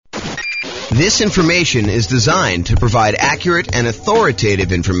This information is designed to provide accurate and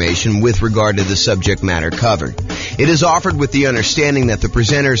authoritative information with regard to the subject matter covered. It is offered with the understanding that the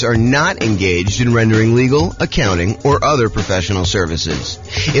presenters are not engaged in rendering legal, accounting, or other professional services.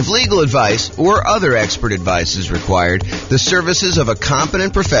 If legal advice or other expert advice is required, the services of a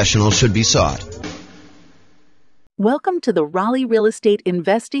competent professional should be sought. Welcome to the Raleigh Real Estate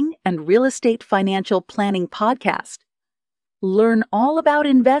Investing and Real Estate Financial Planning Podcast. Learn all about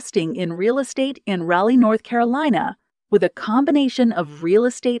investing in real estate in Raleigh, North Carolina, with a combination of real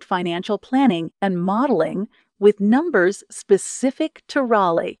estate financial planning and modeling with numbers specific to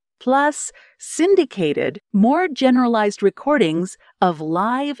Raleigh, plus syndicated, more generalized recordings of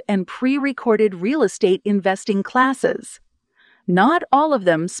live and pre-recorded real estate investing classes. Not all of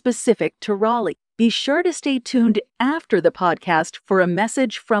them specific to Raleigh. Be sure to stay tuned after the podcast for a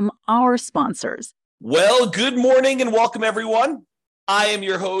message from our sponsors. Well, good morning and welcome, everyone. I am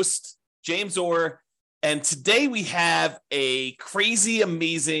your host, James Orr, and today we have a crazy,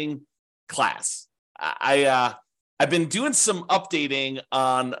 amazing class. I've been doing some updating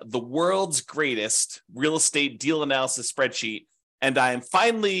on the world's greatest real estate deal analysis spreadsheet, and I am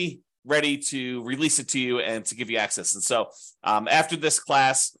finally ready to release it to you and to give you access. And so after this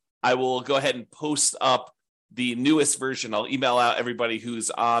class, I will go ahead and post up the newest version. I'll email out everybody who's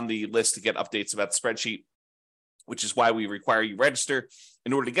on the list to get updates about the spreadsheet, which is why we require you register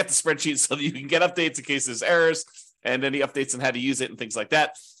in order to get the spreadsheet so that you can get updates in case there's errors and any updates on how to use it and things like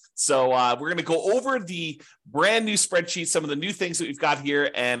that. So we're going to go over the brand new spreadsheet, some of the new things that we've got here,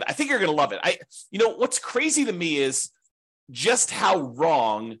 and I think you're going to love it. What's crazy to me is just how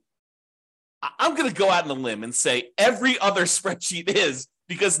wrong I'm going to go out on a limb and say every other spreadsheet is,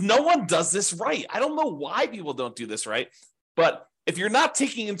 because no one does this right. I don't know why people don't do this right, but if you're not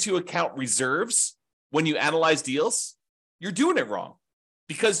taking into account reserves when you analyze deals, you're doing it wrong,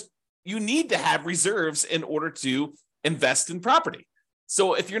 because you need to have reserves in order to invest in property.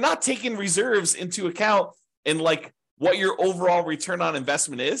 So if you're not taking reserves into account in like what your overall return on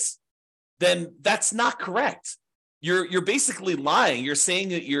investment is, then that's not correct. You're basically lying. You're saying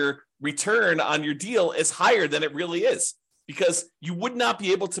that your return on your deal is higher than it really is, because you would not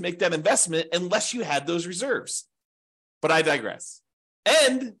be able to make that investment unless you had those reserves. But I digress.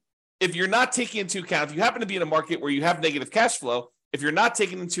 And if you're not taking into account, if you happen to be in a market where you have negative cash flow, if you're not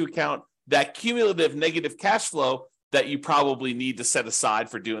taking into account that cumulative negative cash flow that you probably need to set aside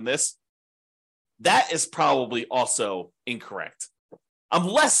for doing this, that is probably also incorrect. I'm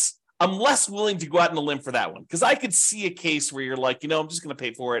less willing to go out on a limb for that one, because I could see a case where you're like, I'm just going to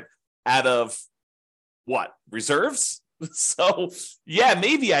pay for it out of what? Reserves? So yeah,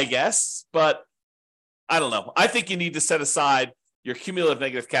 maybe, I guess, but I don't know. I think you need to set aside your cumulative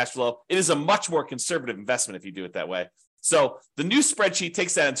negative cash flow. It is a much more conservative investment if you do it that way. So the new spreadsheet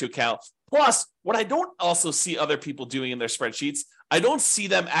takes that into account. Plus, what I don't also see other people doing in their spreadsheets, I don't see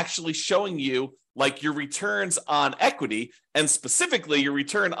them actually showing you like your returns on equity, and specifically your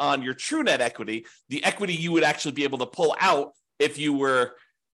return on your true net equity, the equity you would actually be able to pull out if you were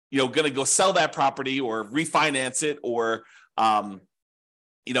going to go sell that property or refinance it or, or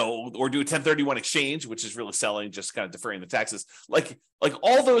do a 1031 exchange, which is really selling, just kind of deferring the taxes. Like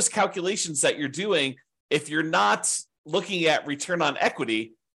all those calculations that you're doing, if you're not looking at return on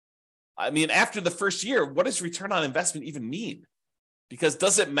equity, after the first year, what does return on investment even mean? Because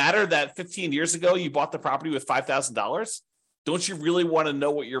does it matter that 15 years ago you bought the property with $5,000? Don't you really want to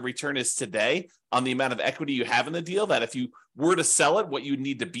know what your return is today on the amount of equity you have in the deal, that if you were to sell it, what you would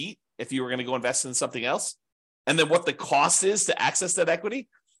need to beat if you were going to go invest in something else? And then what the cost is to access that equity?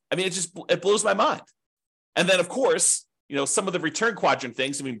 It blows my mind. And then, of course, some of the return quadrant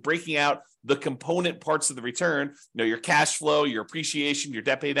things, breaking out the component parts of the return, your cash flow, your appreciation, your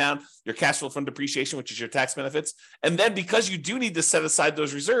debt pay down, your cash flow from depreciation, which is your tax benefits. And then because you do need to set aside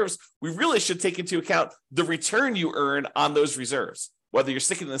those reserves, we really should take into account the return you earn on those reserves, whether you're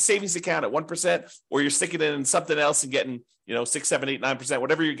sticking in a savings account at 1% or you're sticking it in something else and getting, 6, 7, 8, 9%,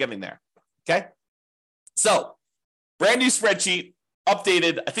 whatever you're getting there. Okay. So brand new spreadsheet,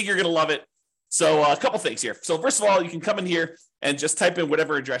 updated. I think you're going to love it. So a couple things here. So first of all, you can come in here and just type in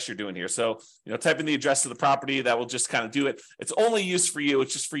whatever address you're doing here. So, type in the address of the property. That will just kind of do it. It's only used for you.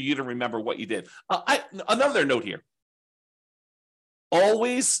 It's just for you to remember what you did. Another note here.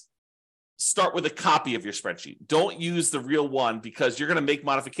 Always start with a copy of your spreadsheet. Don't use the real one, because you're going to make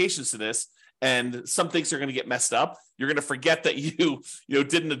modifications to this and some things are going to get messed up. You're going to forget that you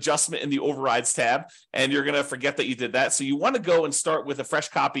did an adjustment in the overrides tab, and you're going to forget that you did that. So you want to go and start with a fresh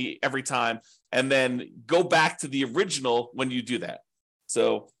copy every time, and then go back to the original when you do that.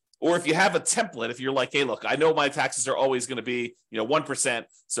 So Or if you have a template, if you're like, hey, look, I know my taxes are always going to be, 1%.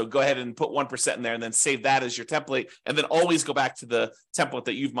 So go ahead and put 1% in there and then save that as your template. And then always go back to the template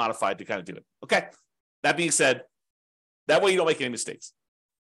that you've modified to kind of do it. Okay. That being said, that way you don't make any mistakes.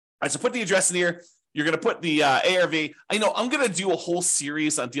 All right. So put the address in here. You're going to put the ARV. I know I'm going to do a whole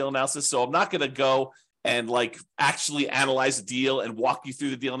series on deal analysis. So I'm not going to go and actually analyze a deal and walk you through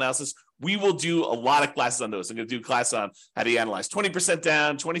the deal analysis. We will do a lot of classes on those. I'm going to do a class on how do you analyze 20%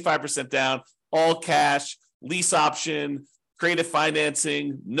 down, 25% down, all cash, lease option, creative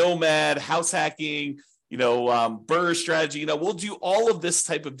financing, nomad, house hacking, BRRRR strategy. We'll do all of this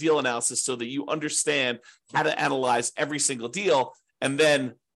type of deal analysis so that you understand how to analyze every single deal. And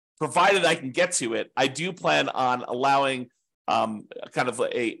then, provided I can get to it, I do plan on allowing kind of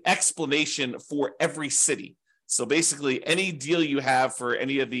a explanation for every city. So basically, any deal you have for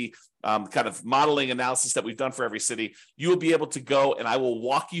any of the kind of modeling analysis that we've done for every city, you will be able to go and I will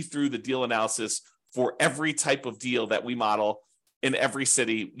walk you through the deal analysis for every type of deal that we model in every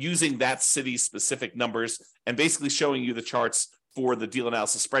city using that city's specific numbers and basically showing you the charts for the deal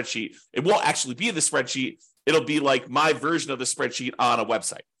analysis spreadsheet. It won't actually be the spreadsheet. It'll be like my version of the spreadsheet on a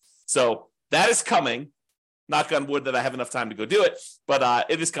website. So that is coming. Knock on wood that I have enough time to go do it, but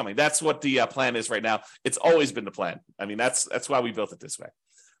it is coming. That's what the plan is right now. It's always been the plan. I mean, that's why we built it this way.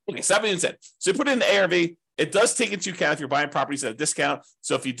 Okay, so that being said, so you put it in the ARV. It does take into account if you're buying properties at a discount.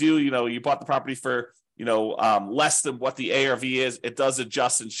 So if you do, you bought the property for, less than what the ARV is, it does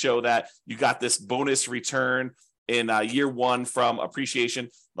adjust and show that you got this bonus return in year one from appreciation,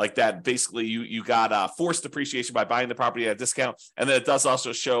 like that. Basically, you got forced appreciation by buying the property at a discount. And then it does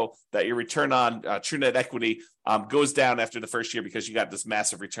also show that your return on true net equity goes down after the first year because you got this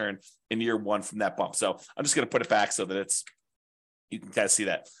massive return in year one from that bump. So I'm just going to put it back so that you can kind of see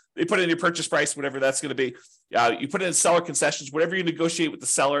that. They put in your purchase price, whatever that's going to be. You put in seller concessions, whatever you negotiate with the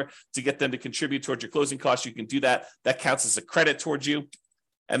seller to get them to contribute towards your closing costs, you can do that. That counts as a credit towards you.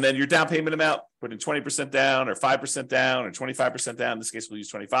 And then your down payment amount, put in 20% down or 5% down or 25% down. In this case, we'll use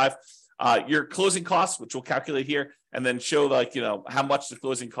 25. Your closing costs, which we'll calculate here, and then show how much the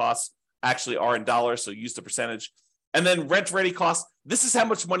closing costs actually are in dollars. So use the percentage. And then rent ready costs. This is how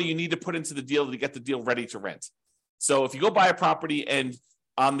much money you need to put into the deal to get the deal ready to rent. So if you go buy a property and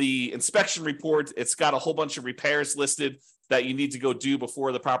on the inspection report, it's got a whole bunch of repairs listed that you need to go do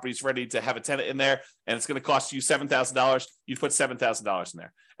before the property is ready to have a tenant in there, and it's going to cost you $7,000, you put $7,000 in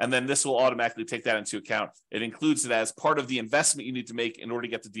there. And then this will automatically take that into account. It includes it as part of the investment you need to make in order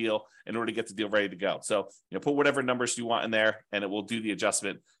to get the deal ready to go. So put whatever numbers you want in there, and it will do the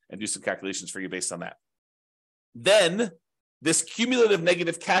adjustment and do some calculations for you based on that. Then this cumulative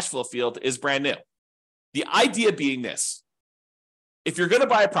negative cash flow field is brand new. The idea being this: if you're going to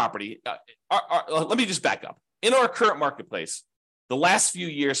buy a property, let me just back up. In our current marketplace, the last few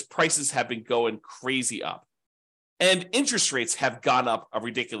years, prices have been going crazy up. And interest rates have gone up a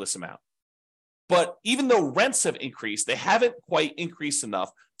ridiculous amount. But even though rents have increased, they haven't quite increased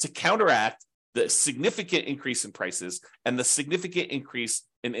enough to counteract the significant increase in prices and the significant increase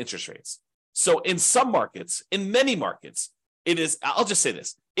in interest rates. So in some markets, in many markets, I'll just say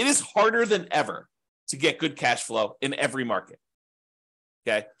this, it is harder than ever to get good cash flow in every market.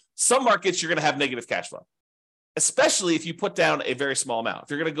 Okay. Some markets, you're going to have negative cash flow, especially if you put down a very small amount. If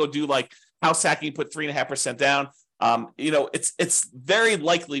you're going to go do like house hacking, put 3.5% down, it's very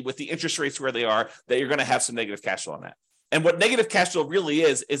likely with the interest rates where they are that you're going to have some negative cash flow on that. And what negative cash flow really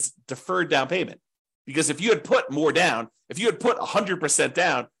is deferred down payment. Because if you had put more down, if you had put 100%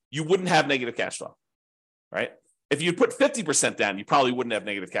 down, you wouldn't have negative cash flow, right? If you put 50% down, you probably wouldn't have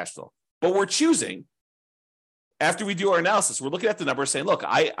negative cash flow. But we're choosing, after we do our analysis, we're looking at the numbers saying, look,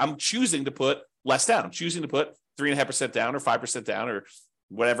 I'm choosing to put less down. I'm choosing to put 3.5% down or 5% down or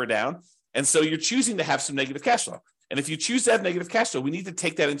whatever down. And so you're choosing to have some negative cash flow. And if you choose to have negative cash flow, we need to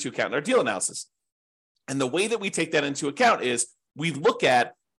take that into account in our deal analysis. And the way that we take that into account is we look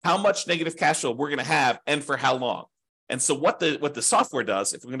at how much negative cash flow we're going to have and for how long. And so what the software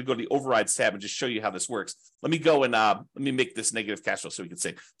does, if we're going to go to the overrides tab and just show you how this works, let me go and let me make this negative cash flow so we can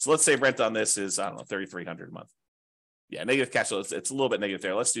see. So let's say rent on this is, I don't know, $3,300 a month. Yeah, negative cash flow, it's a little bit negative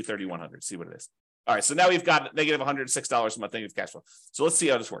there. Let's do $3,100, see what it is. All right, so now we've got negative $106 a month negative cash flow. So let's see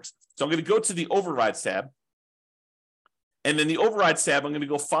how this works. So I'm going to go to the overrides tab. And in the overrides tab, I'm going to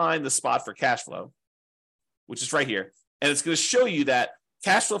go find the spot for cash flow, which is right here. And it's going to show you that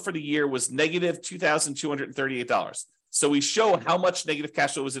cash flow for the year was negative $2,238. So we show how much negative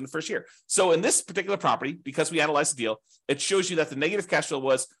cash flow was in the first year. So in this particular property, because we analyzed the deal, it shows you that the negative cash flow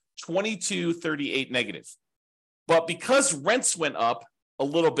was $2,238 negative. But because rents went up a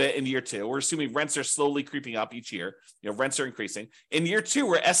little bit in year two. We're assuming rents are slowly creeping up each year. Rents are increasing. In year two,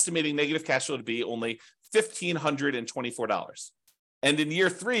 we're estimating negative cash flow to be only $1,524. And in year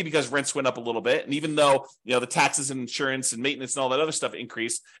three, because rents went up a little bit, and even though the taxes and insurance and maintenance and all that other stuff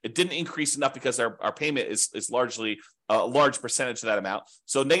increased, it didn't increase enough because our payment is largely a large percentage of that amount.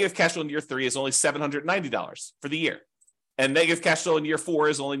 So negative cash flow in year three is only $790 for the year. And negative cash flow in year four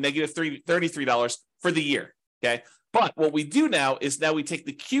is only negative $33 for the year. Okay. But what we do now is we take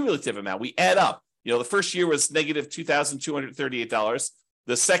the cumulative amount. We add up. The first year was negative $2,238.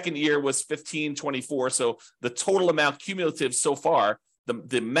 The second year was $1,524. So the total amount cumulative so far,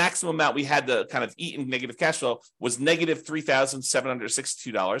 the maximum amount we had to kind of eat in negative cash flow was negative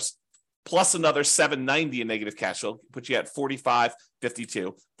 $3,762, plus another $790 in negative cash flow, put you at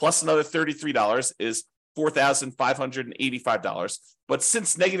 $4,552, plus another $33 is $4,585. But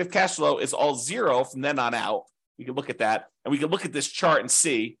since negative cash flow is all zero from then on out, we can look at that, and we can look at this chart and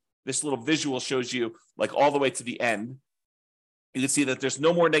see this little visual shows you like all the way to the end. You can see that there's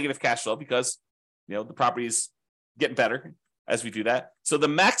no more negative cash flow because the property is getting better as we do that. So the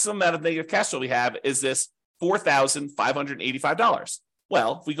maximum amount of negative cash flow we have is this $4,585.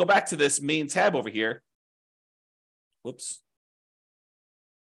 Well, if we go back to this main tab over here, whoops.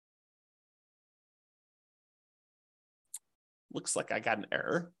 Looks like I got an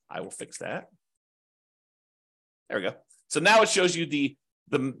error. I will fix that. There we go. So now it shows you the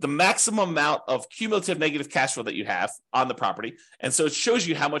maximum amount of cumulative negative cash flow that you have on the property. And so it shows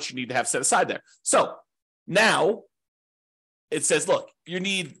you how much you need to have set aside there. So now it says, look, you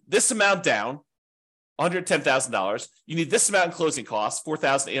need this amount down, $110,000. You need this amount in closing costs,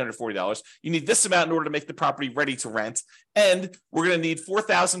 $4,840. You need this amount in order to make the property ready to rent. And we're going to need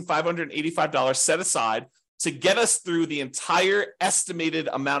 $4,585 set aside to get us through the entire estimated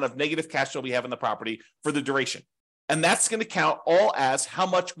amount of negative cash flow we have in the property for the duration. And that's going to count all as how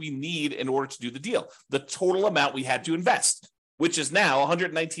much we need in order to do the deal. The total amount we had to invest, which is now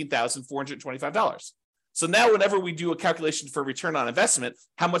 $119,425. So now whenever we do a calculation for return on investment,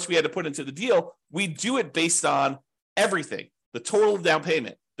 how much we had to put into the deal, we do it based on everything: the total down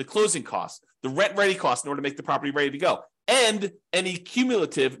payment, the closing costs, the rent ready costs in order to make the property ready to go, and any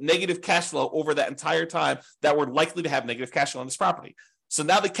cumulative negative cash flow over that entire time that we're likely to have negative cash flow on this property. So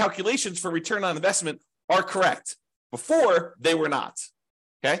now the calculations for return on investment are correct. Before, they were not.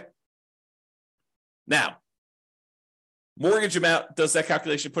 Okay? Now, mortgage amount does that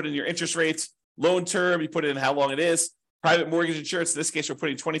calculation, put in your interest rates, loan term, you put in how long it is. Private mortgage insurance, in this case, we're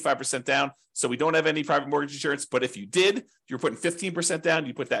putting 25% down. So we don't have any private mortgage insurance. But if you did, if you're putting 15% down,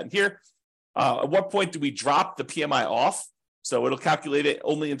 you put that in here. At what point do we drop the PMI off? So it'll calculate it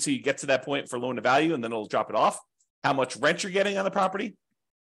only until you get to that point for loan to value, and then it'll drop it off. How much rent you're getting on the property.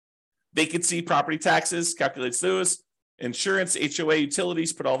 Vacancy, property taxes, calculates those. Insurance, HOA,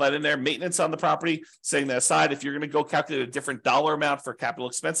 utilities, put all that in there. Maintenance on the property, setting that aside. If you're going to go calculate a different dollar amount for capital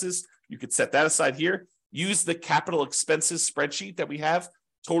expenses, you could set that aside here. Use the capital expenses spreadsheet that we have,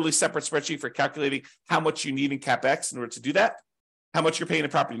 totally separate spreadsheet for calculating how much you need in CapEx in order to do that. How much you're paying in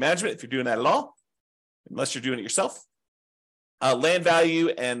property management, if you're doing that at all, unless you're doing it yourself. Land value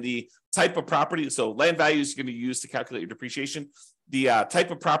and the type of property. So land value is going to be used to calculate your depreciation. The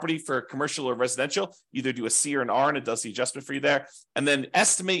type of property for commercial or residential, either do a C or an R, and it does the adjustment for you there. And then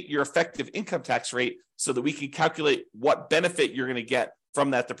estimate your effective income tax rate so that we can calculate what benefit you're going to get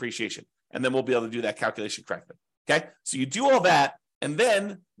from that depreciation. And then we'll be able to do that calculation correctly. Okay, so you do all that, and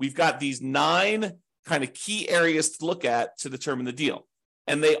then we've got these 9 kind of key areas to look at to determine the deal.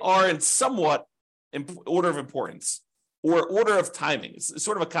 And they are in somewhat order of importance or order of timing. It's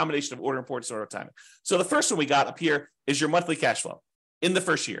sort of a combination of order of importance and order of timing. So the first one we got up here is your monthly cash flow in the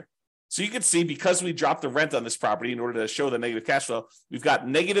first year. So you can see, because we dropped the rent on this property in order to show the negative cash flow, we've got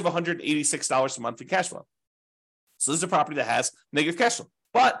negative $186 a month in cash flow. So this is a property that has negative cash flow.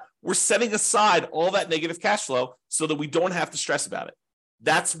 But we're setting aside all that negative cash flow so that we don't have to stress about it.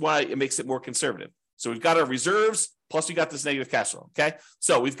 That's why it makes it more conservative. So we've got our reserves, plus we got this negative cash flow, okay?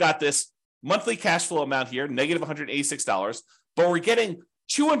 So we've got this monthly cash flow amount here, negative $186, but we're getting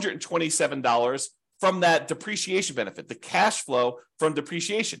 $227 from that depreciation benefit, the cash flow from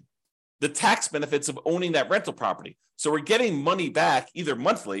depreciation, the tax benefits of owning that rental property. So we're getting money back either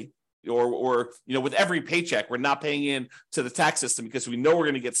monthly or with every paycheck. We're not paying in to the tax system because we know we're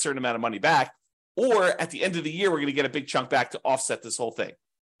going to get a certain amount of money back, or at the end of the year, we're going to get a big chunk back to offset this whole thing.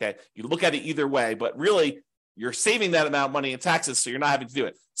 Okay, you look at it either way, but really you're saving that amount of money in taxes, so you're not having to do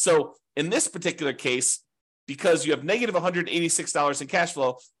it. So in this particular case, because you have negative $186 in cash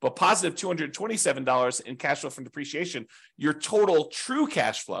flow, but positive $227 in cash flow from depreciation, your total true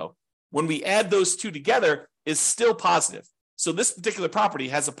cash flow, when we add those two together, is still positive. So this particular property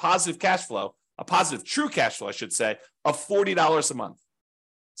has a positive cash flow, a positive true cash flow, I should say, of $40 a month.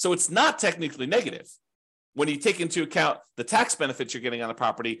 So it's not technically negative when you take into account the tax benefits you're getting on the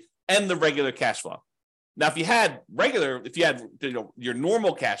property and the regular cash flow. Now, if you had your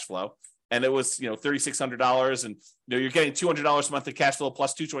normal cash flow and it was $3,600 and you're getting $200 a month of cash flow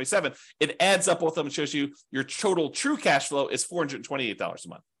plus $227, it adds up both of them and shows you your total true cash flow is $428 a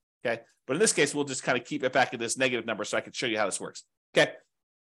month. Okay, but in this case, we'll just kind of keep it back at this negative number so I can show you how this works. Okay,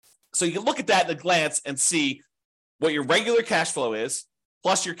 so you can look at that in a glance and see what your regular cash flow is,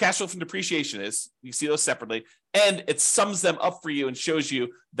 plus your cash flow from depreciation is. You see those separately, and it sums them up for you and shows you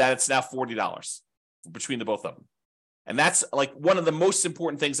that it's now $40 between the both of them. And that's like one of the most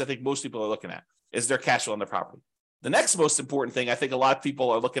important things I think most people are looking at is their cash flow on their property. The next most important thing I think a lot of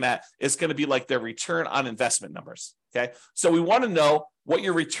people are looking at is going to be like their return on investment numbers. Okay, so we want to know what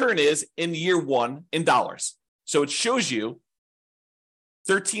your return is in year one in dollars. So it shows you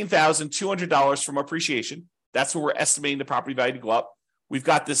 $13,200 from appreciation. That's where we're estimating the property value to go up. We've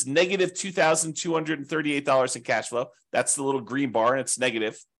got this negative $2,238 in cash flow. That's the little green bar, and it's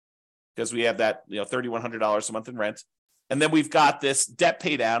negative because we have that $3,100 a month in rent. And then we've got this debt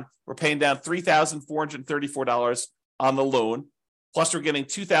pay down. We're paying down $3,434 on the loan, plus we're getting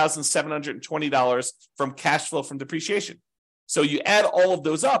 $2,720 from cash flow from depreciation. So you add all of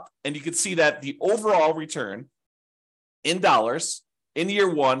those up, and you can see that the overall return in dollars in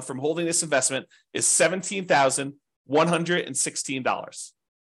year one from holding this investment is $17,116.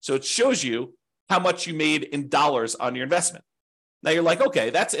 So it shows you how much you made in dollars on your investment. Now you're like, okay,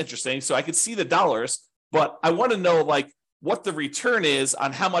 that's interesting. So I can see the dollars, but I want to know what the return is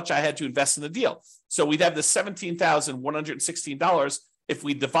on how much I had to invest in the deal. So we'd have the $17,116. If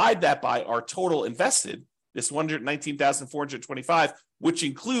we divide that by our total invested, this $119,425, which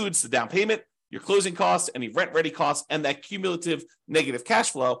includes the down payment, your closing costs, any rent ready costs, and that cumulative negative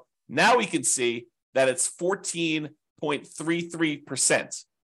cash flow, now we can see that it's 14.33%.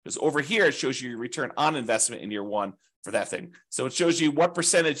 Because over here, it shows you your return on investment in year one for that thing. So it shows you what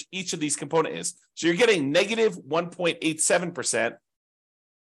percentage each of these component is. So you're getting negative 1.87%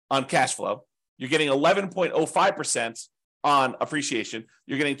 on cash flow. You're getting 11.05% on appreciation.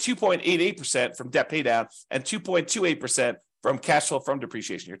 You're getting 2.88% from debt pay down and 2.28% from cash flow from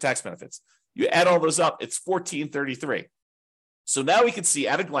depreciation, your tax benefits. You add all those up, it's 1433. So now we can see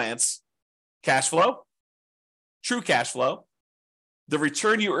at a glance, cash flow, true cash flow, the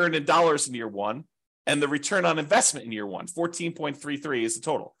return you earned in dollars in year one, and the return on investment in year one, 14.33 is the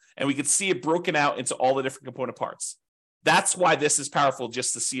total. And we can see it broken out into all the different component parts. That's why this is powerful,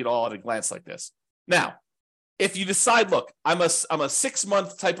 just to see it all at a glance like this. Now, if you decide, look, I'm a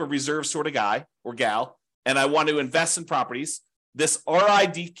 6-month type of reserve sort of guy or gal, and I want to invest in properties, this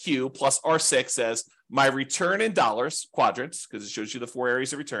RIDQ plus R6 says my return in dollars, quadrants, because it shows you the 4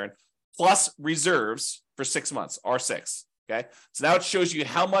 areas of return, plus reserves for 6 months, R6. Okay, so now it shows you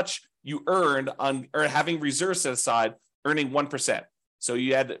how much you earned on or having reserves set aside, earning 1%. So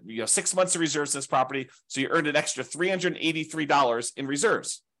you had 6 months of reserves in this property, so you earned an extra $383 in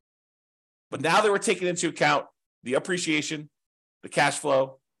reserves. But now that we're taking into account the appreciation, the cash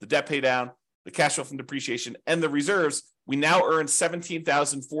flow, the debt pay down, the cash flow from depreciation, and the reserves, we now earn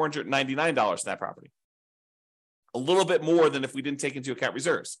 $17,499 in that property. A little bit more than if we didn't take into account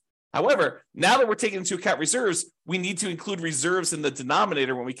reserves. However, now that we're taking into account reserves, we need to include reserves in the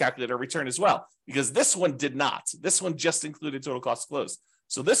denominator when we calculate our return as well, because this one did not. This one just included total cost to close.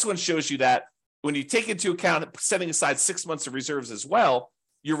 So this one shows you that when you take into account setting aside 6 months of reserves as well,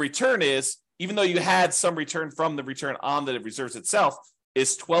 your return is, even though you had some return from the return on the reserves itself,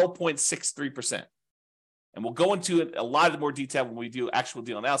 is 12.63%. And we'll go into it a lot more detail when we do actual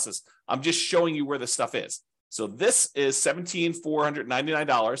deal analysis. I'm just showing you where this stuff is. So this is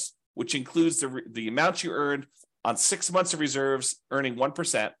 $17,499, which includes the amount you earned on 6 months of reserves, earning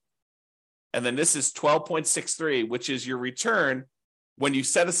 1%. And then this is 12.63, which is your return when you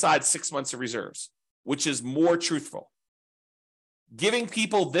set aside 6 months of reserves, which is more truthful. Giving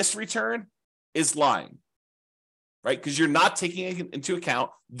people this return is lying, right? Because you're not taking into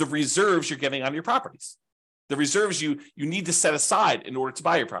account the reserves you're getting on your properties. The reserves you need to set aside in order to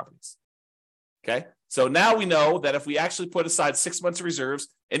buy your properties. Okay? So now we know that if we actually put aside 6 months of reserves,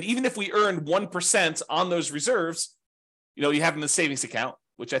 and even if we earn 1% on those reserves, you have in the savings account,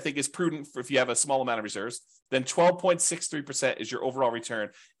 which I think is prudent for if you have a small amount of reserves, then 12.63% is your overall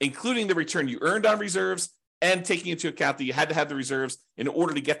return, including the return you earned on reserves and taking into account that you had to have the reserves in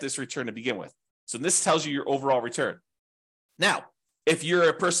order to get this return to begin with. So this tells you your overall return. Now, if you're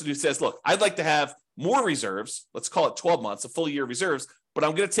a person who says, look, I'd like to have more reserves, let's call it 12 months, a full year of reserves, but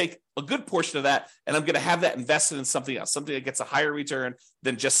I'm going to take a good portion of that and I'm going to have that invested in something else, something that gets a higher return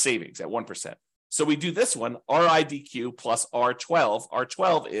than just savings at 1%. So we do this one, RIDQ plus R12.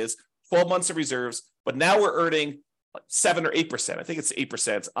 R12 is 12 months of reserves, but now we're earning 7 or 8%. I think it's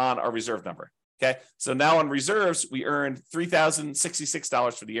 8% on our reserve number. Okay. So now on reserves, we earned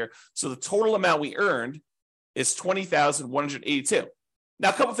 $3,066 for the year. So the total amount we earned is $20,182. Now,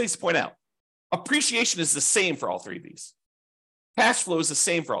 a couple of things to point out. Appreciation is the same for all three of these. Cash flow is the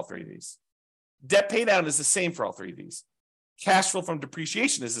same for all three of these. Debt pay down is the same for all three of these. Cash flow from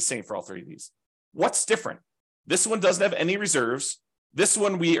depreciation is the same for all three of these. What's different? This one doesn't have any reserves. This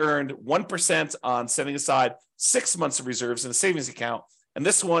one, we earned 1% on setting aside 6 months of reserves in a savings account. And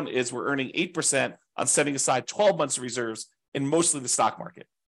this one is we're earning 8% on setting aside 12 months of reserves in mostly the stock market.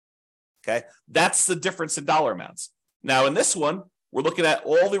 Okay, that's the difference in dollar amounts. Now, in this one, we're looking at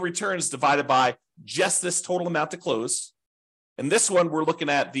all the returns divided by just this total amount to close. In this one, we're looking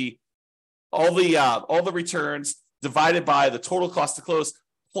at all the returns divided by the total cost to close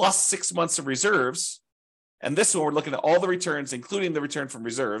plus 6 months of reserves. And this one, we're looking at all the returns, including the return from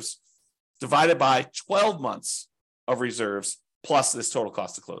reserves, divided by 12 months of reserves plus this total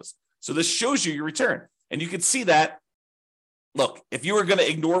cost to close. So this shows you your return. And you can see that, look, if you were going to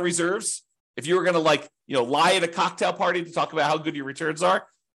ignore reserves, if you were going to lie at a cocktail party to talk about how good your returns are,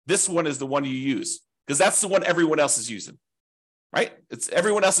 this one is the one you use because that's the one everyone else is using, right?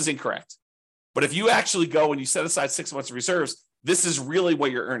 Everyone else is incorrect. But if you actually go and you set aside 6 months of reserves, this is really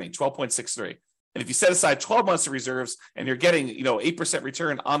what you're earning, 12.63. And if you set aside 12 months of reserves and you're getting 8%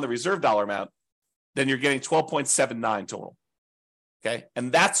 return on the reserve dollar amount, then you're getting 12.79 total. Okay.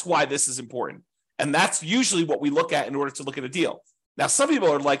 And that's why this is important. And that's usually what we look at in order to look at a deal. Now, some people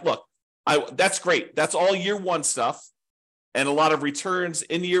are like, look, that's great. That's all year one stuff and a lot of returns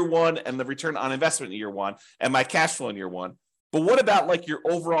in year one and the return on investment in year one and my cash flow in year one. But what about like your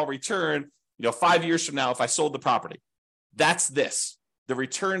overall return, 5 years from now, if I sold the property? That's the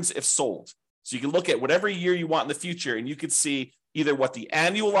returns if sold. So you can look at whatever year you want in the future and you can see either what the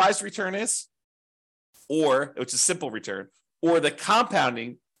annualized return is, or which is simple return, or the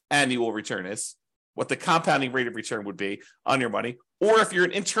compounding annual return is, what the compounding rate of return would be on your money. Or if you're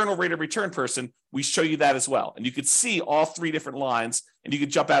an internal rate of return person, we show you that as well. And you could see all three different lines and you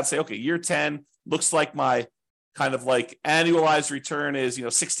could jump out and say, okay, year 10 looks like my kind of like annualized return is,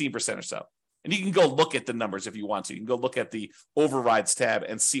 16% or so. And you can go look at the numbers if you want to. You can go look at the overrides tab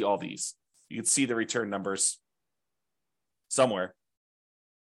and see all these. You can see the return numbers somewhere.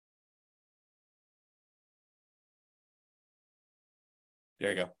 There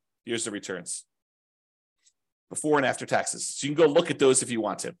you go. Here's the returns. Before and after taxes. So you can go look at those if you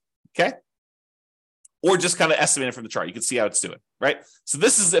want to. Okay? Or just kind of estimate it from the chart. You can see how it's doing, right? So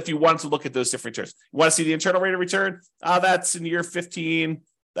this is if you want to look at those different returns. You want to see the internal rate of return? That's in year 15.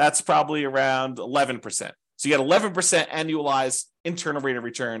 That's probably around 11%. So you got 11% annualized internal rate of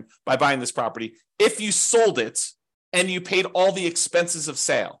return by buying this property. If you sold it and you paid all the expenses of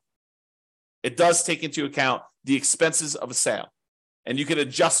sale, it does take into account the expenses of a sale. And you can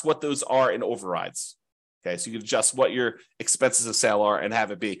adjust what those are in overrides. Okay, so you can adjust what your expenses of sale are and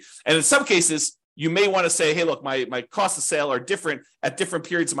have it be. And in some cases, you may want to say, hey, look, my costs of sale are different at different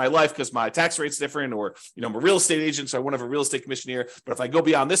periods of my life because my tax rate's different, or I'm a real estate agent, so I won't have a real estate commission here. But if I go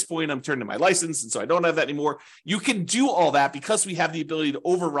beyond this point, I'm turning my license, and so I don't have that anymore. You can do all that because we have the ability to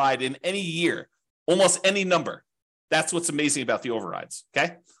override in any year, almost any number. That's what's amazing about the overrides.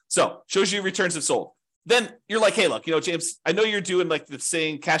 Okay, so shows you returns if sold. Then you're like, hey, look, James, I know you're doing like the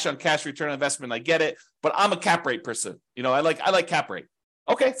saying cash on cash return on investment. I get it, but I'm a cap rate person. I like cap rate.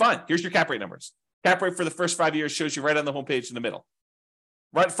 Okay, fine. Here's your cap rate numbers. Cap rate for the first 5 years shows you right on the homepage in the middle,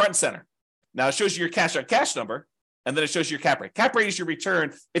 right front and center. Now it shows you your cash on cash number, and then it shows you your cap rate. Cap rate is your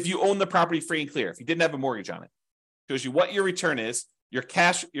return if you own the property free and clear, if you didn't have a mortgage on it. It shows you what your return is, your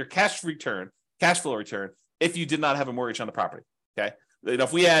cash return, cash flow return, if you did not have a mortgage on the property. Okay.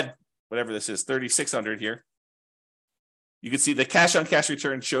 If we had whatever this is, 3,600 here, you can see the cash on cash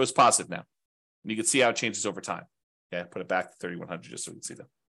return shows positive now. And you can see how it changes over time. Okay, put it back to 3,100 just so we can see them.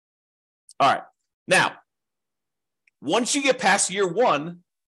 All right. Now, once you get past year one,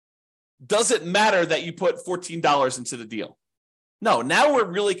 does it matter that you put $14 into the deal? No, now we're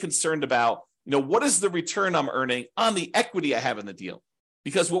really concerned about, what is the return I'm earning on the equity I have in the deal?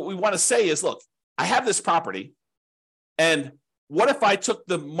 Because what we want to say is, look, I have this property, and what if I took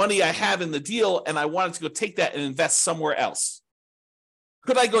the money I have in the deal and I wanted to go take that and invest somewhere else?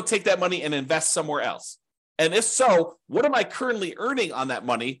 Could I go take that money and invest somewhere else? And if so, what am I currently earning on that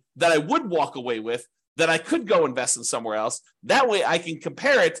money that I would walk away with that I could go invest in somewhere else? That way I can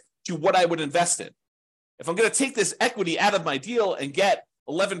compare it to what I would invest in. If I'm going to take this equity out of my deal and get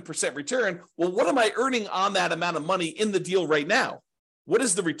 11% return, well, what am I earning on that amount of money in the deal right now? What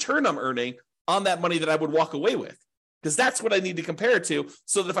is the return I'm earning on that money that I would walk away with? Because that's what I need to compare it to,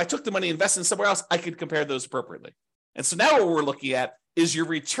 so that if I took the money and invested in somewhere else, I could compare those appropriately. And so now what we're looking at is your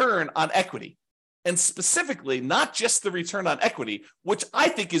return on equity. And specifically, not just the return on equity, which I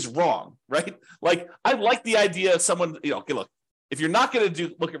think is wrong, right? Like, I like the idea of someone, okay, look, if you're not going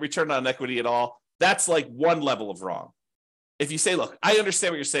to look at return on equity at all, that's like one level of wrong. If you say, look, I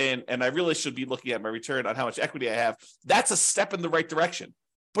understand what you're saying, and I really should be looking at my return on how much equity I have, that's a step in the right direction.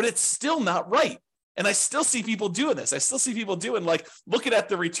 But it's still not right. And I still see people doing this. I still see people doing like looking at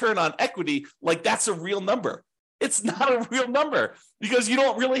the return on equity like that's a real number. It's not a real number because you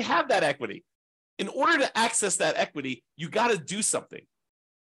don't really have that equity. In order to access that equity, you got to do something.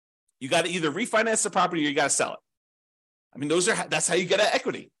 You got to either refinance the property or you got to sell it. I mean, that's how you get at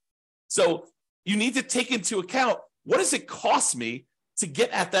equity. So you need to take into account, what does it cost me to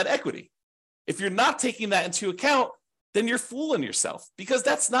get at that equity? If you're not taking that into account, then you're fooling yourself because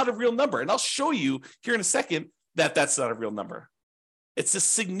that's not a real number. And I'll show you here in a second that that's not a real number. It's a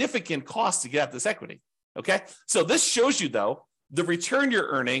significant cost to get at this equity. Okay. So this shows you, though, the return you're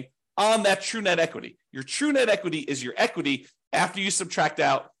earning on that true net equity. Your true net equity is your equity after you subtract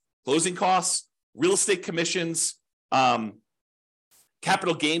out closing costs, real estate commissions,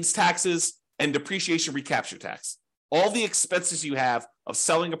 capital gains taxes, and depreciation recapture tax. All the expenses you have of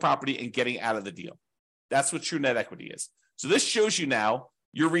selling a property and getting out of the deal. That's what true net equity is. So this shows you now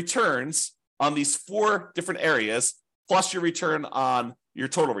your returns on these 4 different areas, plus your return on your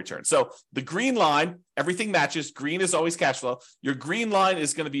total return. So the green line, everything matches. Green is always cash flow. Your green line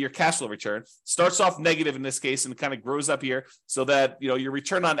is going to be your cash flow return. Starts off negative in this case and kind of grows up here so that your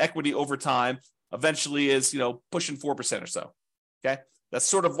return on equity over time eventually is pushing 4% or so. Okay, that's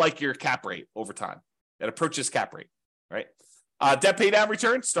sort of like your cap rate over time. That approaches cap rate, right? Debt pay down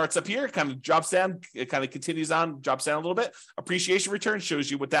return starts up here, kind of drops down, it kind of continues on, drops down a little bit. Appreciation return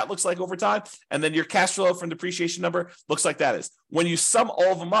shows you what that looks like over time. And then your cash flow from depreciation number looks like that is. When you sum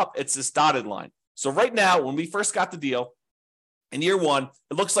all of them up, it's this dotted line. So right now, when we first got the deal, in year 1,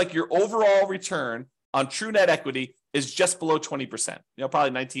 it looks like your overall return on true net equity is just below 20%,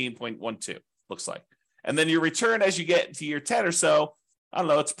 probably 19.12 looks like. And then your return as you get to year 10 or so, I don't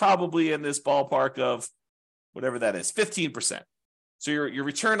know, it's probably in this ballpark of whatever that is, 15%. So your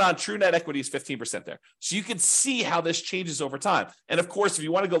return on true net equity is 15% there. So you can see how this changes over time. And of course, if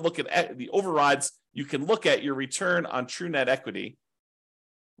you want to go look at the overrides, you can look at your return on true net equity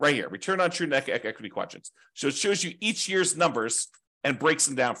right here, return on true net equity quadrants. So it shows you each year's numbers and breaks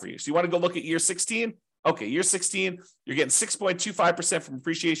them down for you. So you want to go look at year 16? Okay, year 16, you're getting 6.25% from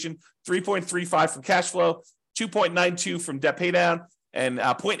appreciation, 3.35 from cash flow, 2.92 from debt pay down, and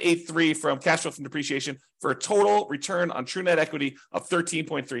 0.83 from cash flow from depreciation for a total return on true net equity of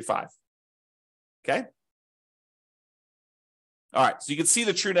 13.35. Okay? All right, so you can see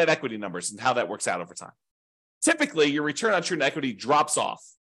the true net equity numbers and how that works out over time. Typically, your return on true net equity drops off.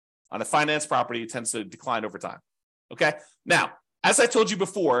 On a finance property, it tends to decline over time. Okay? Now, as I told you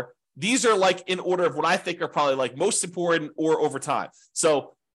before, these are like in order of what I think are probably like most important or over time.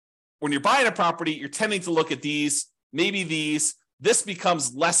 So when you're buying a property, you're tending to look at these, maybe these. This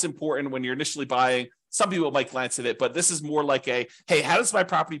becomes less important when you're initially buying. Some people might glance at it, but this is more like hey, how does my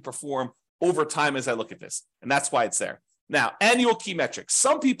property perform over time as I look at this? And that's why it's there. Now, annual key metrics.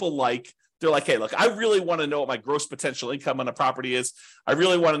 Some people they're like, hey, look, I really want to know what my gross potential income on a property is. I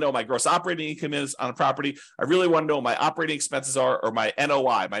really want to know what my gross operating income is on a property. I really want to know what my operating expenses are or my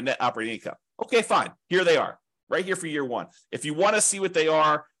NOI, my net operating income. Okay, fine. Here they are, right here for year 1. If you want to see what they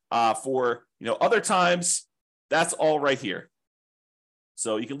are for other times, that's all right here.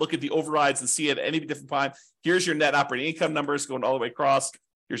 So you can look at the overrides and see it at any different time. Here's your net operating income numbers going all the way across.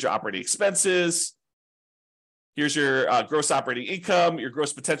 Here's your operating expenses. Here's your gross operating income, your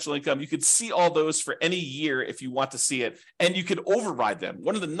gross potential income. You could see all those for any year if you want to see it, and you could override them.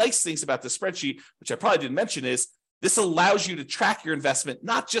 One of the nice things about the spreadsheet, which I probably didn't mention, is this allows you to track your investment,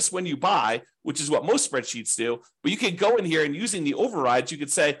 not just when you buy, which is what most spreadsheets do, but you can go in here and using the overrides, you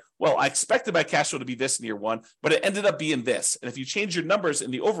could say, well, I expected my cash flow to be this in year 1, but it ended up being this. And if you change your numbers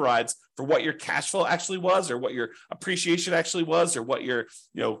in the overrides for what your cash flow actually was, or what your appreciation actually was, or what your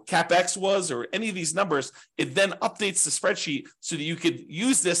CapEx was, or any of these numbers, it then updates the spreadsheet so that you could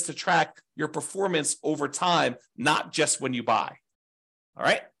use this to track your performance over time, not just when you buy. All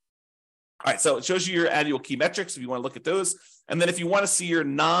right? All right, so it shows you your annual key metrics if you want to look at those. And then if you want to see your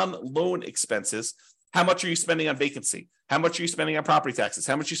non-loan expenses, how much are you spending on vacancy? How much are you spending on property taxes?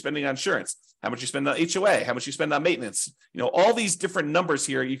 How much are you spending on insurance? How much you spend on HOA? How much you spend on maintenance? All these different numbers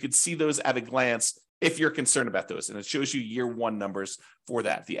here, you could see those at a glance if you're concerned about those. And it shows you year one numbers for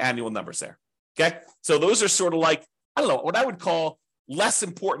that, the annual numbers there. Okay. So those are sort of like, I don't know, what I would call less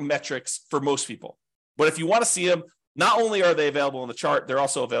important metrics for most people. But if you want to see them, not only are they available on the chart, they're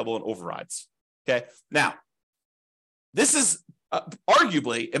also available in overrides. Okay. Now, this is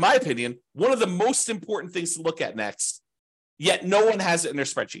arguably, in my opinion, one of the most important things to look at next, yet no one has it in their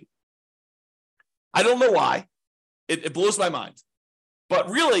spreadsheet. I don't know why. It blows my mind. But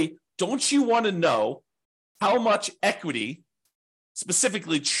really, don't you want to know how much equity,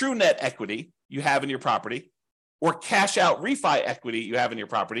 specifically true net equity, you have in your property, or cash out refi equity you have in your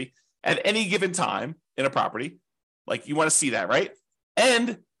property at any given time in a property? Like, you want to see that, right?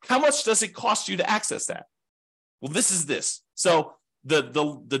 And how much does it cost you to access that? Well, this is this. So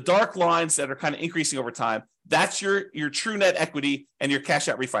the dark lines that are kind of increasing over time, that's your true net equity and your cash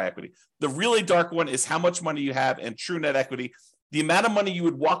out refi equity. The really dark one is how much money you have in true net equity, the amount of money you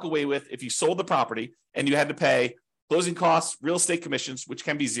would walk away with if you sold the property and you had to pay closing costs, real estate commissions, which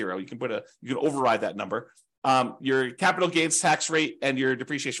can be zero. You can override that number. Your capital gains tax rate and your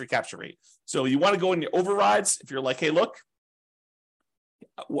depreciation recapture rate. So you want to go in your overrides. If you're like, hey, look,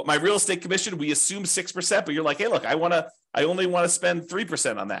 my real estate commission, we assume 6%, but you're like, hey, look, I only want to spend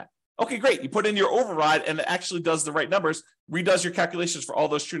 3% on that. Okay, great. You put in your override and it actually does the right numbers, redoes your calculations for all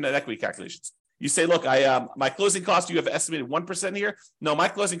those true net equity calculations. You say, look, my closing costs, you have estimated 1% here. No, my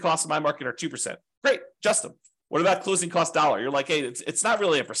closing costs in my market are 2%. Great, adjust them. What about closing cost dollar? You're like, hey, it's not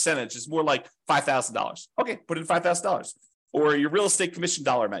really a percentage. It's more like $5,000. Okay, put in $5,000. Or your real estate commission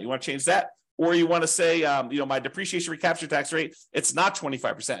dollar amount. You want to change that? Or you want to say, my depreciation recapture tax rate, it's not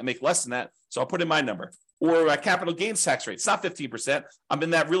 25%. I make less than that, so I'll put in my number. Or my capital gains tax rate, it's not 15%. I'm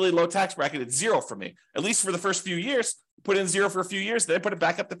in that really low tax bracket. It's zero for me, at least for the first few years. Put in zero for a few years, then put it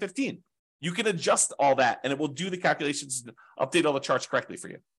back up to 15. You can adjust all that, and it will do the calculations and update all the charts correctly for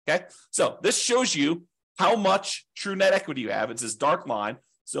you. Okay, so this shows you how much true net equity you have. It's this dark line.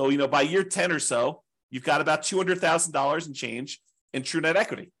 So, by year 10 or so, you've got about $200,000 and change in true net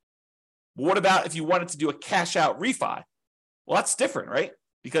equity. But what about if you wanted to do a cash out refi? Well, that's different, right?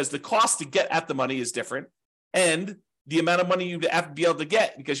 Because the cost to get at the money is different. And the amount of money you have to be able to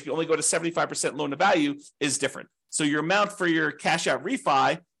get, because you can only go to 75% loan to value, is different. So your amount for your cash out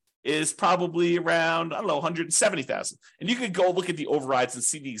refi is probably around, $170,000. And you could go look at the overrides and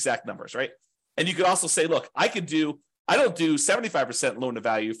see the exact numbers, right? And you could also say, look, I don't do 75% loan to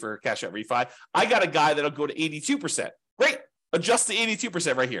value for cash out refi. I got a guy that'll go to 82%. Great. Adjust to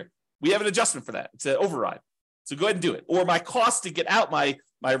 82% right here. We have an adjustment for that. It's an override. So go ahead and do it. Or my cost to get out my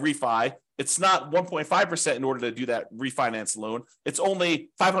refi, it's not 1.5% in order to do that refinance loan. It's only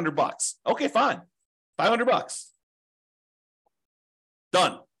 $500. Okay, fine. $500.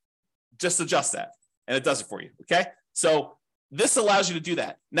 Done. Just adjust that. And it does it for you. Okay. So this allows you to do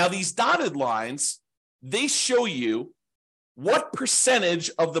that. Now, these dotted lines, they show you what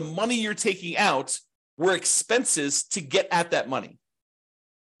percentage of the money you're taking out were expenses to get at that money.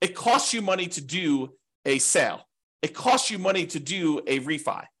 It costs you money to do a sale. It costs you money to do a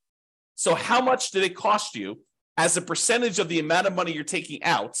refi. So how much did it cost you as a percentage of the amount of money you're taking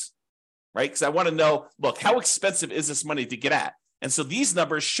out, right? Because I want to know, look, how expensive is this money to get at? And so these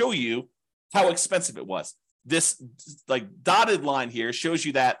numbers show you how expensive it was. This like dotted line here shows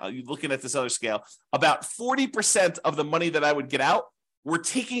you that, you're looking at this other scale, about 40% of the money that I would get out were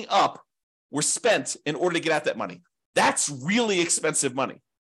spent in order to get at that money. That's really expensive money.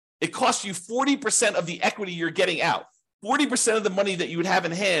 It costs you 40% of the equity you're getting out. 40% of the money that you would have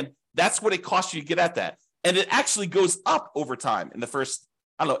in hand, that's what it costs you to get at that. And it actually goes up over time in the first,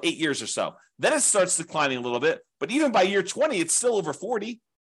 8 years or so. Then it starts declining a little bit. But even by year 20, it's still over 40. It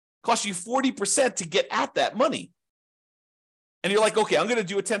costs you 40% to get at that money. And you're like, okay, I'm going to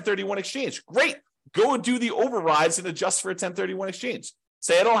do a 1031 exchange. Great. Go and do the overrides and adjust for a 1031 exchange.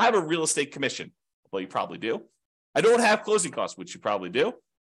 Say, I don't have a real estate commission. Well, you probably do. I don't have closing costs, which you probably do.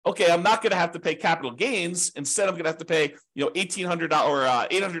 Okay, I'm not going to have to pay capital gains. Instead, I'm going to have to pay, $1,800 or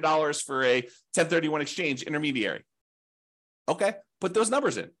 $800 for a 1031 exchange intermediary. Okay, put those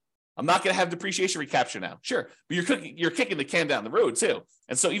numbers in. I'm not going to have depreciation recapture now. Sure, but you're kicking the can down the road too.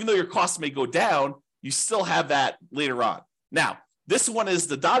 And so even though your costs may go down, you still have that later on. Now, this one is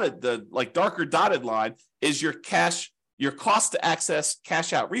the darker dotted line is your cost to access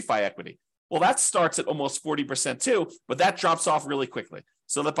cash out refi equity. Well, that starts at almost 40% too, but that drops off really quickly.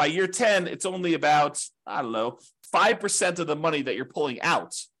 So that by year 10, it's only about, 5% of the money that you're pulling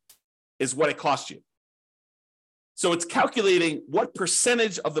out is what it costs you. So it's calculating what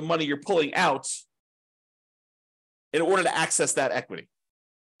percentage of the money you're pulling out in order to access that equity.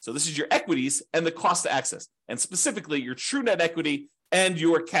 So this is your equities and the cost to access, and specifically your true net equity and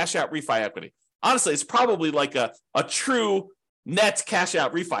your cash out refi equity. Honestly, it's probably like a true net cash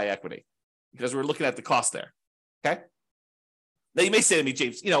out refi equity because we're looking at the cost there. Okay. Now you may say to me,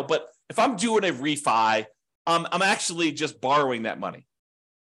 James, but if I'm doing a refi, I'm actually just borrowing that money.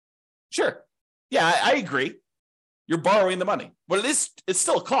 Sure. Yeah, I agree. You're borrowing the money, but it's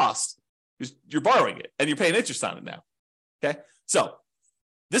still a cost because you're borrowing it and you're paying interest on it now. Okay. So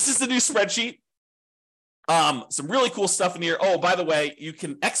this is the new spreadsheet. Some really cool stuff in here. Oh, by the way, you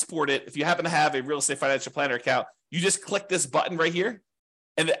can export it. If you happen to have a real estate financial planner account, you just click this button right here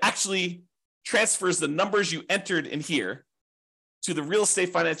and it actually transfers the numbers you entered in here to the real estate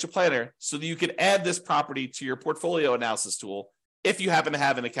financial planner so that you can add this property to your portfolio analysis tool if you happen to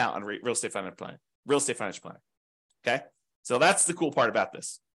have an account on real estate financial planner. Okay. So that's the cool part about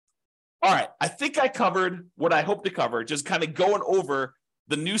this. All right. I think I covered what I hope to cover, just kind of going over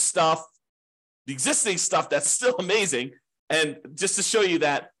the new stuff, the existing stuff that's still amazing. And just to show you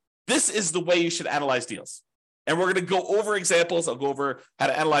that this is the way you should analyze deals. And we're going to go over examples. I'll go over how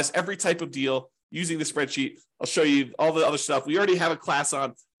to analyze every type of deal using the spreadsheet. I'll show you all the other stuff. We already have a class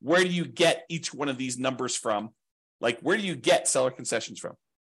on where do you get each one of these numbers from? Like, where do you get seller concessions from?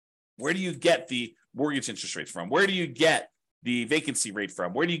 Where do you get the mortgage interest rates from? Where do you get the vacancy rate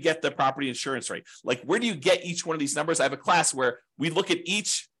from? Where do you get the property insurance rate? Like, where do you get each one of these numbers? I have a class where we look at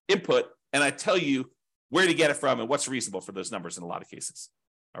each input and I tell you where to get it from and what's reasonable for those numbers in a lot of cases.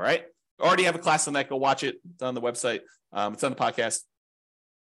 All right. I already have a class on that. Go watch it. It's on the website. It's on the podcast.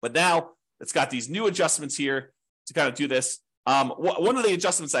 But now it's got these new adjustments here to kind of do this. One of the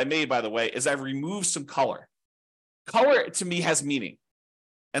adjustments I made, by the way, is I've removed some color. Color to me has meaning.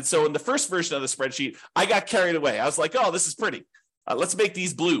 And so in the first version of the spreadsheet, I got carried away. I was like, oh, this is pretty. Let's make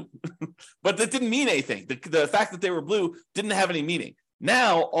these blue. But that didn't mean anything. The fact that they were blue didn't have any meaning.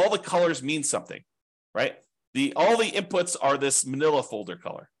 Now all the colors mean something, right? All the inputs are this manila folder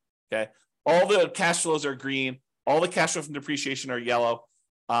color, okay? All the cash flows are green. All the cash flow from depreciation are yellow.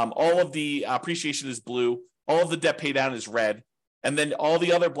 All of the appreciation is blue. All of the debt pay down is red. And then all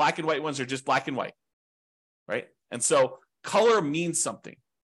the other black and white ones are just black and white, right? And so color means something.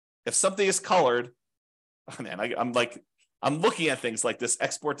 If something is colored, oh man, I'm looking at things like this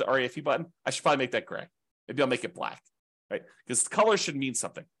export to REFE button. I should probably make that gray. Maybe I'll make it black, right? Because color should mean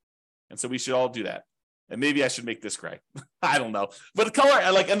something. And so we should all do that. And maybe I should make this gray. I don't know. But the color,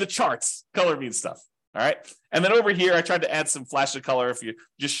 and the charts, color means stuff. All right. And then over here, I tried to add some flash of color if you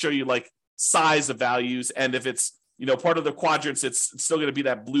just show you like size of values. And if it's, part of the quadrants, it's still going to be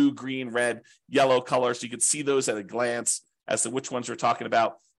that blue, green, red, yellow color. So you can see those at a glance as to which ones we're talking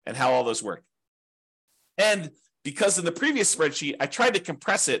about and how all those work. And because in the previous spreadsheet, I tried to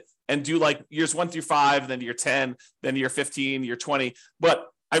compress it and do like years 1 through 5, then year 10, then year 15, year 20. But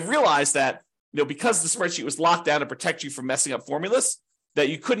I realized that, because the spreadsheet was locked down to protect you from messing up formulas, that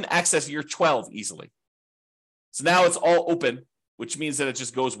you couldn't access year 12 easily. So now it's all open, which means that it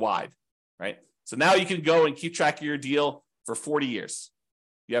just goes wide, right? So now you can go and keep track of your deal for 40 years.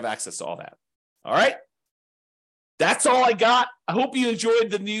 You have access to all that. All right. That's all I got. I hope you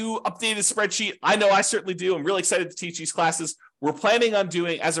enjoyed the new updated spreadsheet. I know I certainly do. I'm really excited to teach these classes. We're planning on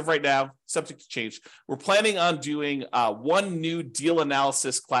doing, as of right now, subject to change, we're planning on doing one new deal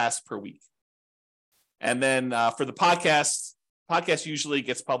analysis class per week. And then for the podcast usually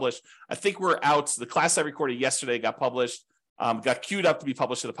gets published. I think we're out. The class I recorded yesterday got published, got queued up to be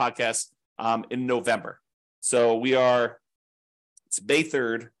published to the podcast in November. So it's May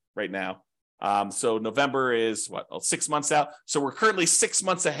 3rd right now. So November is 6 months out. So we're currently 6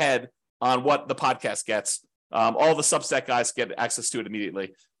 months ahead on what the podcast gets. All the Substack guys get access to it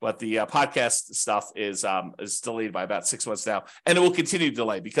immediately, but the podcast stuff is delayed by about 6 months now, and it will continue to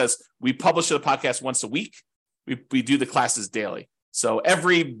delay because we publish the podcast once a week. We do the classes daily. So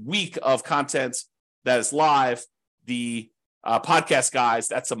every week of content that is live, the podcast guys,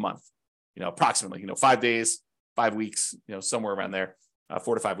 that's a month, approximately, 5 days, 5 weeks, somewhere around there.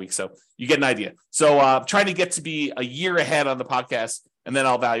 4 to 5 weeks. So you get an idea. So trying to get to be a year ahead on the podcast, and then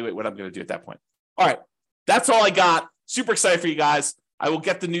I'll evaluate what I'm going to do at that point. All right. That's all I got. Super excited for you guys. I will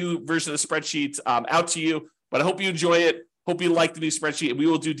get the new version of the spreadsheet out to you, but I hope you enjoy it. Hope you like the new spreadsheet, and we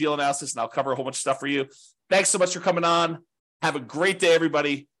will do deal analysis, and I'll cover a whole bunch of stuff for you. Thanks so much for coming on. Have a great day,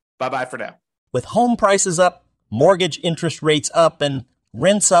 everybody. Bye-bye for now. With home prices up, mortgage interest rates up, and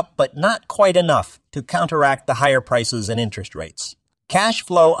rents up, but not quite enough to counteract the higher prices and interest rates. Cash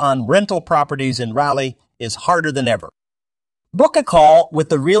flow on rental properties in Raleigh is harder than ever. Book a call with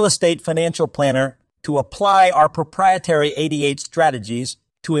the Real Estate Financial Planner to apply our proprietary 88 strategies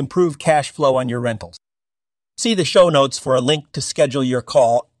to improve cash flow on your rentals. See the show notes for a link to schedule your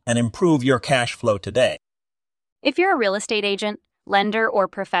call and improve your cash flow today. If you're a real estate agent, lender or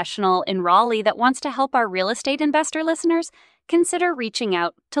professional in Raleigh that wants to help our real estate investor listeners, consider reaching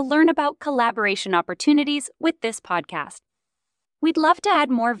out to learn about collaboration opportunities with this podcast. We'd love to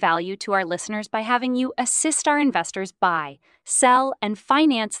add more value to our listeners by having you assist our investors buy, sell, and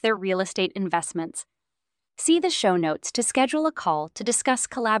finance their real estate investments. See the show notes to schedule a call to discuss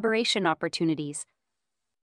collaboration opportunities.